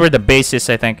 because this is where the bass is,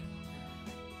 I think.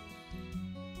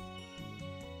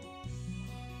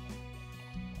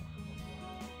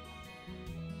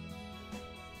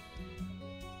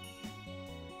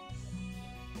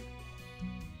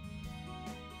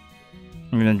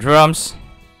 And then drums.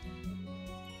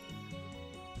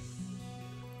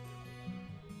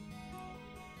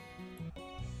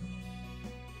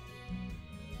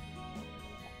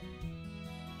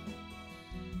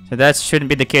 So that shouldn't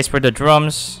be the case for the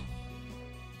drums.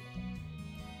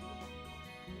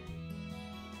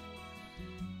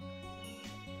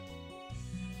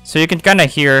 So you can kind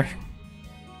of hear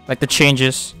like the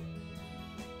changes.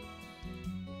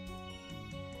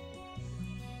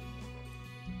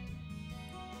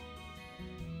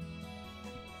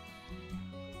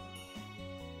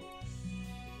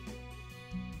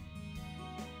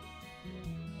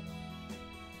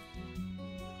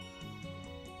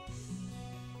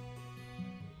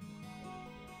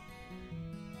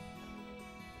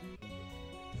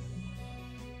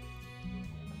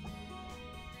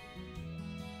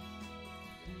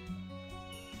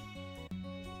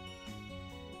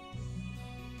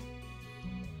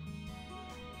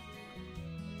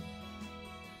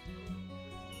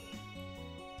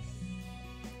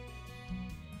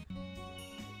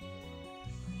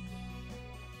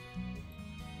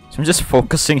 So I'm just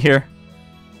focusing here.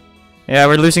 Yeah,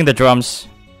 we're losing the drums.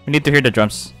 We need to hear the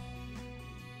drums.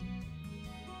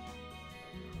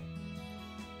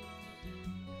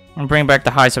 And bring back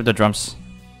the highs of the drums.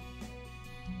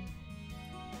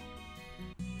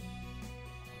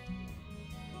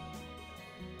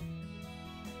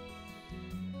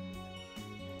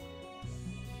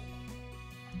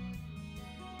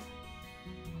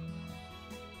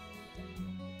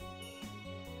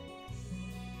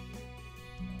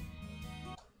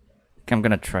 I'm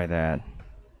gonna try that.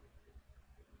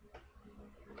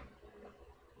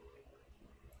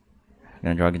 I'm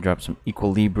gonna drag and drop some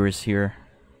equilibers here.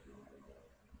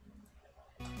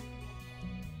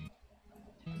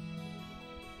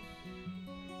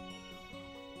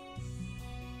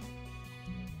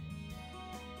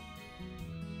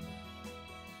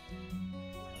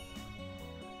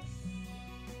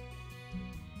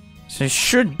 So we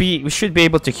should be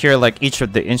able to hear like each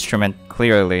of the instrument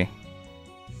clearly.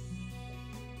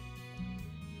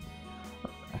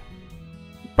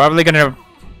 Probably gonna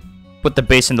put the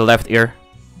bass in the left ear.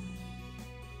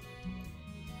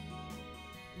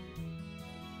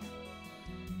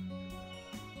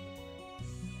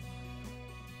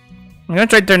 I'm gonna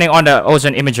try turning on the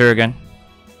ozone imager again.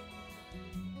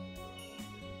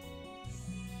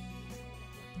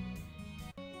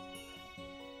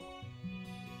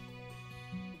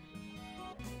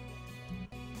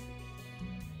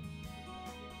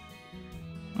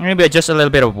 Maybe just a little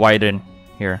bit of widen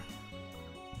here.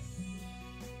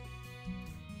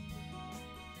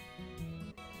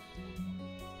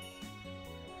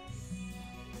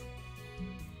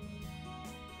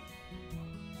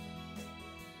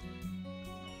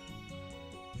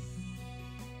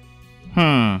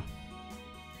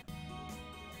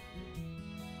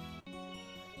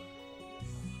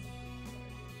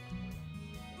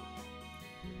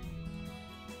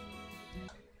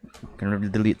 Gonna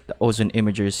delete the ozone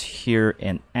imagers here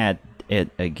and add it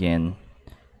again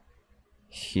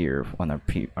here on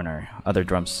our other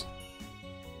drums.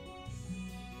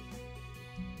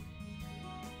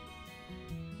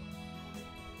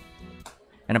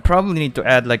 And I probably need to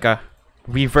add like a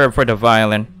reverb for the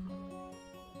violin.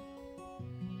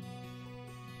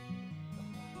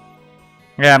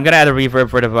 Yeah, I'm gonna add a reverb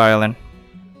for the violin.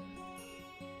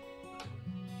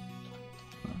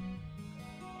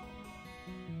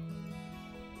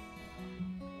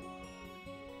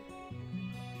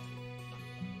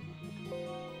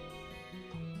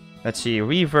 Let's see,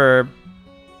 reverb.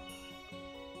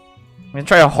 I'm gonna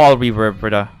try a hall reverb for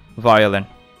the violin.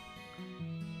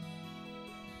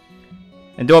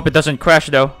 And do hope it doesn't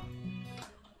crash though.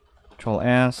 Control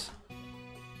S.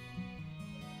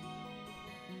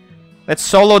 Let's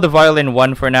solo the violin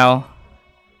 1 for now.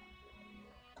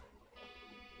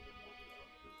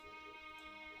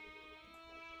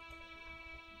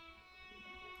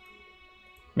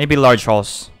 Maybe large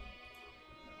halls.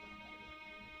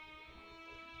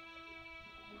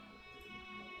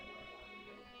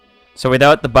 So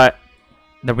without the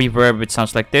reverb, it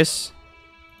sounds like this.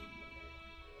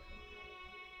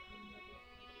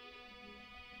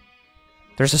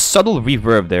 There's a subtle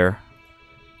reverb there.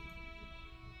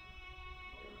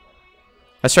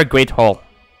 Let's try Great Hall.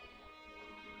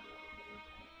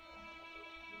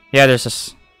 Yeah, there's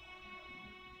this.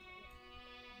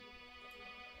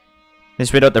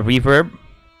 This without the reverb.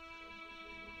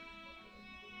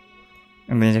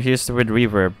 And then here's the with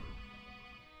reverb.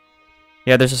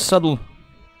 Yeah, there's a subtle.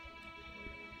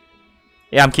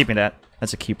 Yeah, I'm keeping that.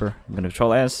 That's a keeper. I'm gonna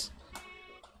Control S.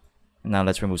 Now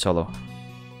let's remove solo.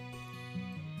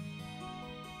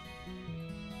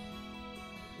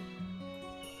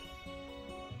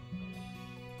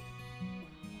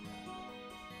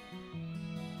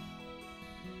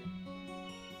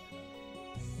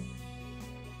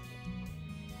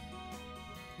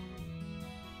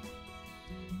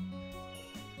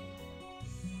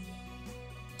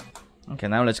 Okay,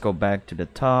 now let's go back to the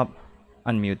top,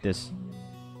 unmute this,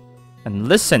 and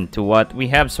listen to what we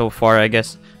have so far, I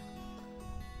guess.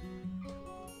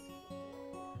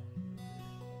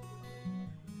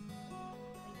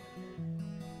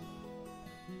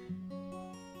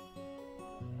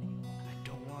 I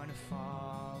don't wanna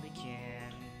fall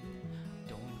again.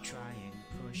 Don't try and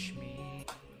push me.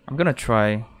 I'm gonna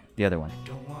try the other one. I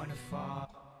don't wanna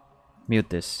fall. Mute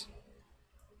this.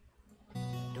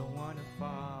 Don't wanna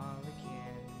fall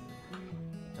again.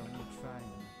 Don't try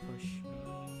and push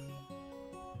me.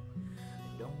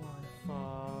 I don't wanna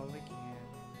fall again.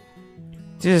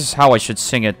 This is how I should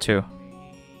sing it too.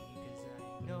 Because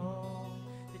I know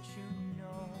that you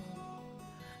know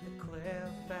the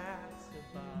clear facts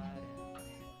about it.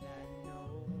 And I know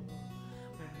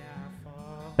when I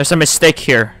fall. There's a mistake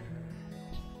here.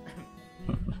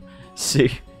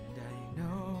 See, And I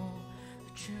know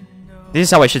that you know this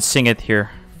is how I should sing it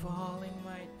here. falling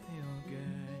might feel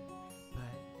good,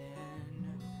 but then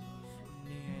in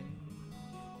the end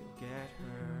you'll get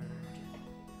hurt.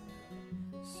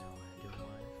 So I don't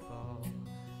wanna fall,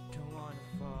 don't wanna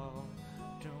fall,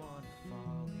 don't wanna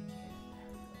fall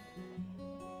again.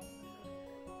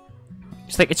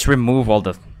 It's like it's removed all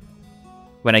the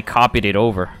when I copied it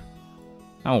over.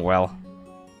 Oh well.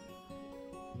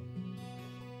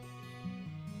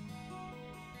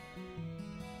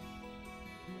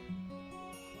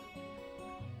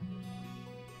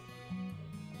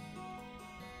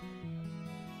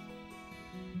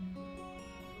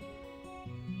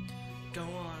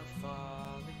 don't wanna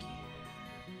fall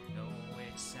again. No,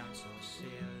 it sounds so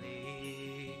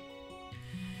silly.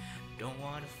 Don't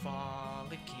wanna fall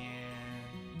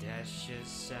again. That's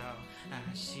just how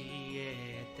I see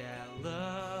it. That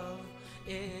love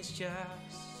is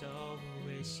just so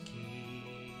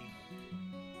risky.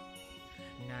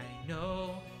 And I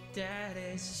know that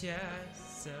it's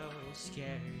just so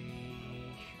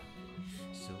scary.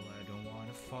 So I don't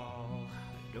wanna fall.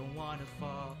 I don't wanna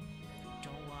fall. I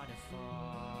don't wanna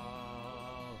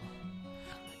fall.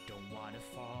 I don't wanna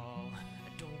fall. I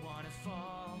don't wanna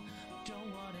fall. I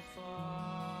don't wanna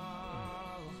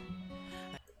fall.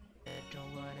 I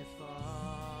don't wanna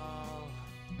fall.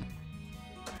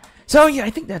 So yeah, I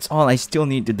think that's all. I still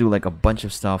need to do like a bunch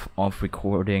of stuff off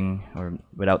recording or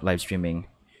without live streaming.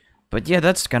 But yeah,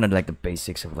 that's kind of like the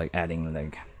basics of like adding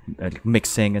like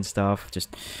mixing and stuff.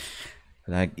 Just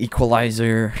like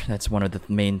equalizer, that's one of the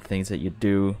main things that you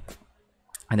do.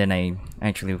 And then I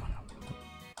actually,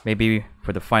 maybe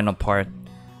for the final part,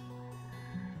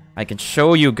 I can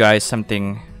show you guys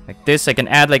something like this. I can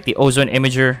add like the ozone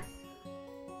imager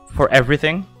for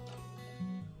everything.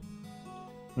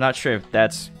 I'm not sure if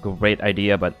that's a great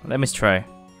idea, but let me try. I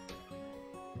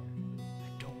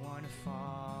don't wanna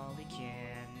fall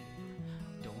again.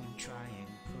 Don't try and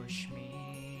push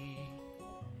me.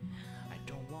 I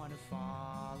don't wanna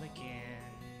fall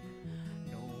again.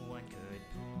 No one could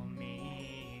pull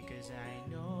me, 'cause I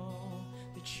know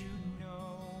that you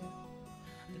know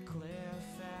the cliff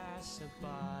has a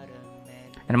bottom,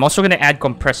 And I'm also gonna add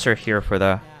compressor here for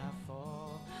the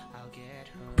I'll get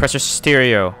hurt. compressor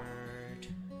stereo.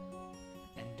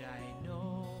 And I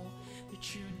know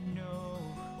that you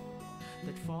know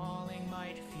that falling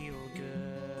might feel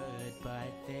good, but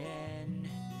then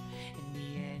in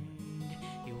the end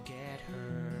you'll get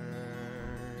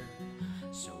hurt.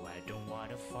 So I don't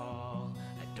wanna fall,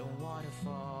 I don't wanna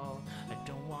fall, I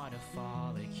don't wanna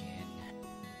fall again.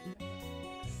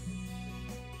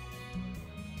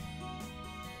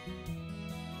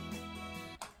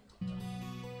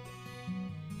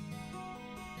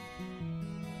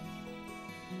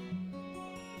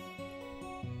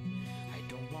 I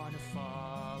don't wanna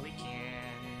fall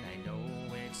again. I know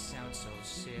it sounds so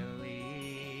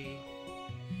silly.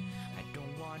 I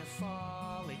don't wanna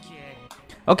fall again.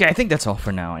 Okay, I think that's all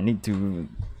for now. I need to.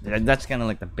 That's kind of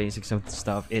like the basics of the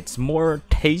stuff. It's more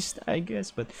taste, I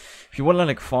guess. But if you want to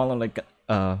like follow like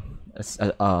an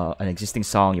existing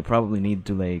song, you probably need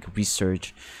to like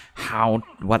research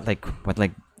what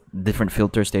different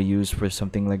filters they use for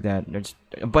something like that. There's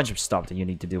a bunch of stuff that you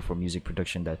need to do for music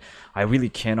production that I really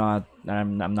cannot.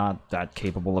 I'm not that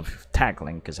capable of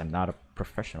tackling because I'm not a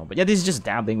professional. But yeah, this is just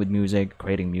dabbling with music,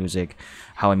 creating music,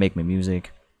 how I make my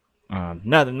music.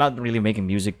 Not really making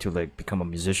music to like become a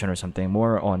musician or something.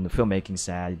 More on the filmmaking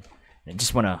side. I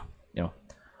just wanna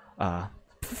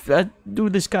do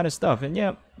this kind of stuff. And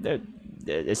yeah,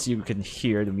 as you can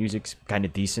hear, the music's kind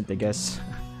of decent, I guess.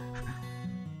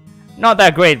 Not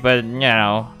that great, but you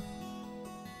know.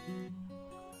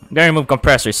 Gotta remove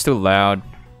compressor, it's too loud. I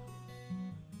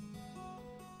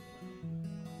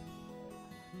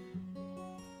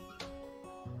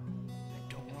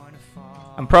don't wanna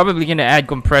fall. I'm probably gonna add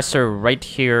compressor right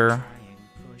here. Try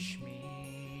and push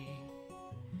me.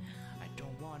 I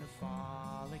don't wanna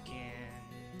fall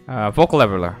again. Vocal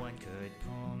leveler. No one could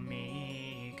pull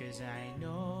me, 'cause I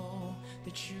know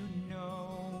that you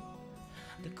know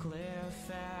the cliff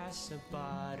has a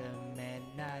bottom,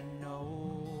 and I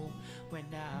know when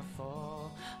I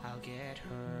fall I'll get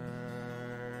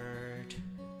hurt.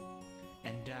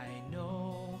 And I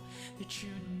know that you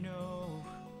know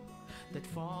that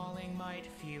falling might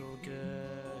feel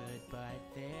good, but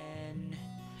then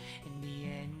in the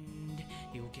end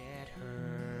you'll get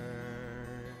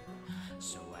hurt.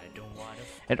 So I don't wanna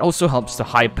It also helps the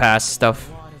high pass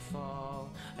stuff.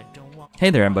 fall. I don't want Hey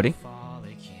there, Mbuddy. fall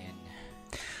again.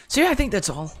 So yeah, I think that's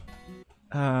all.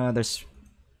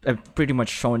 I've pretty much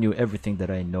shown you everything that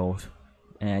I know,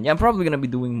 and yeah, I'm probably gonna be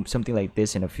doing something like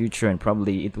this in the future, and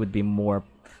probably it would be more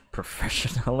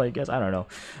professional, I guess. I don't know,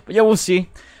 but yeah, we'll see.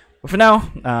 But for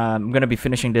now, I'm gonna be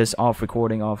finishing this off,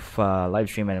 recording off live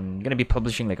stream, and I'm gonna be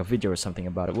publishing like a video or something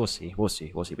about it. We'll see.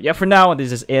 But yeah, for now,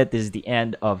 this is it. This is the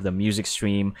end of the music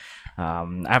stream.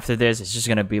 After this, it's just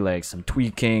gonna be like some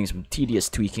tweaking, some tedious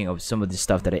tweaking of some of the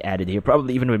stuff that I added here.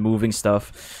 Probably even removing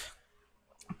stuff.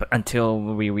 But until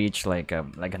we reach like a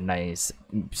nice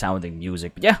sounding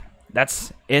music. But yeah,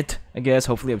 that's it, I guess.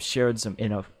 Hopefully I've shared some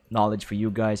enough knowledge for you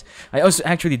guys. I also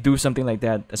actually do something like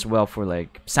that as well for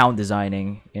like sound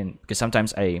designing, because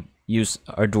sometimes I use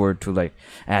Ardour to like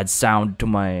add sound to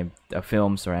my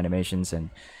films or animations, and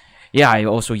yeah, I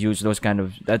also use that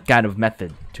kind of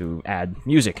method to add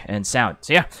music and sound.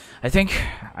 So yeah, I think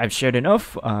I've shared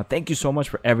enough. Thank you so much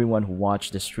for everyone who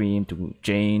watched the stream, to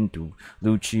Jane, to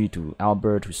Lucci, to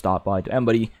Albert, who stopped by, to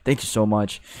Mbuddy. Thank you so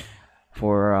much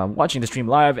for watching the stream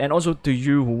live, and also to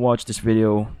you who watched this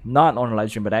video not on a live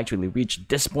stream but actually reached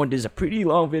this point. This is a pretty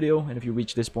long video, and if you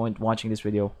reach this point watching this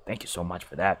video, thank you so much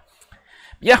for that.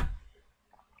 Yeah,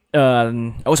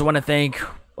 I also want to thank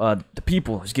the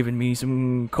people who's given me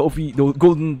some KoFi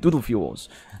golden doodle fuels.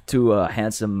 To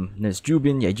Handsomeness,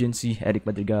 Jubin, yaejinssi, Erick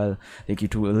Madrigal. Thank you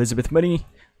to Elizabeth Munie,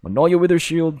 Magnolia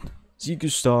Weathershield, ZQ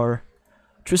Star,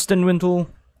 Tristan Wintle,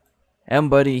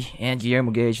 Mbuddy, and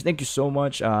GulliermoGage. Thank you so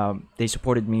much. They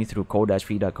supported me through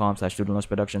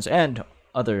ko-fi.com/doodlenosproductions and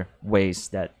other ways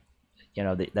that, you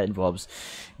know, that involves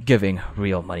giving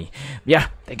real money. Yeah,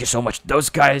 thank you so much to those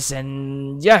guys.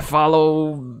 And yeah,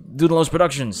 follow Doodle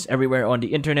Productions everywhere on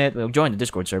the internet. Well, join the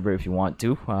Discord server if you want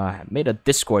to. I made a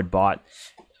Discord bot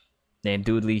named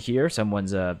Doodly here. Someone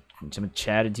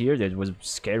chatted here. There was a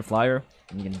scared flyer.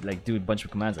 You can like do a bunch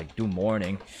of commands like do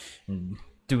morning and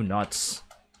do nuts.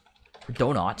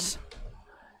 Donuts,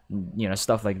 you know,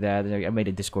 stuff like that. I made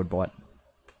a Discord bot.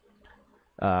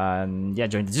 Yeah,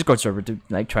 join the Discord server to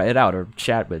like try it out or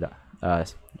chat with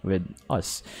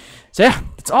us. So yeah,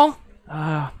 that's all.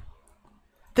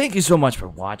 Thank you so much for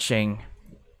watching.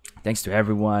 Thanks to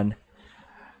everyone.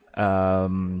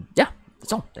 Yeah,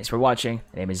 that's all. Thanks for watching.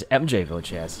 My name is MJ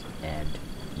Vilches, and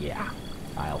yeah,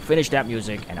 I'll finish that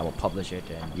music and I will publish it,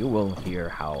 and you will hear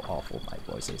how awful my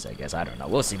voice is. I guess, I don't know.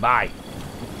 We'll see. Bye.